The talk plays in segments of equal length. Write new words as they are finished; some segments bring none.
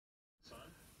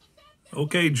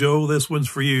Okay, Joe, this one's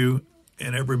for you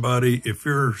and everybody. If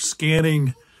you're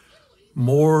scanning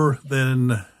more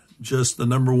than just the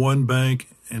number 1 bank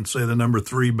and say the number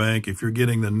 3 bank, if you're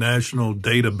getting the national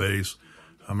database,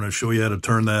 I'm going to show you how to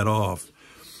turn that off.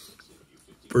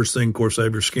 First thing, of course, I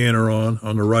have your scanner on.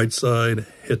 On the right side,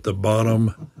 hit the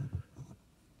bottom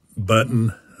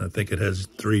button. I think it has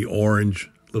 3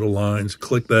 orange little lines.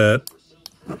 Click that.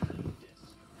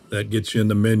 That gets you in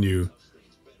the menu.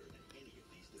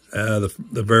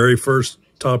 The very first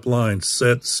top line,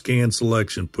 set scan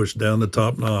selection, push down the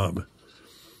top knob.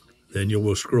 Then you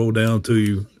will scroll down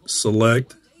to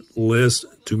select list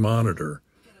to monitor.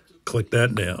 Click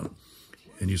that down.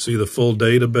 And you see the full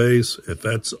database. If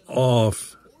that's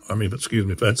off,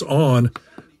 if that's on,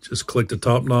 just click the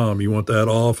top knob. You want that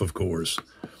off, of course.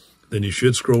 Then you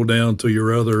should scroll down to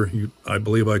your other, I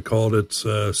believe I called it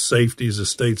Safety's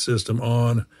Estate System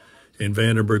on and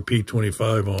Vandenberg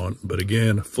P25 on. But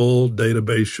again, full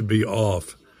database should be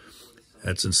off.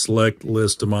 That's in select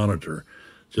list to monitor.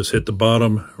 Just hit the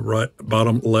bottom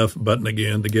left button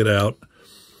again to get out.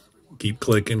 Keep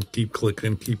clicking, keep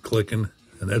clicking, keep clicking.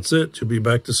 And that's it. You'll be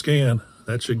back to scan.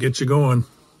 That should get you going.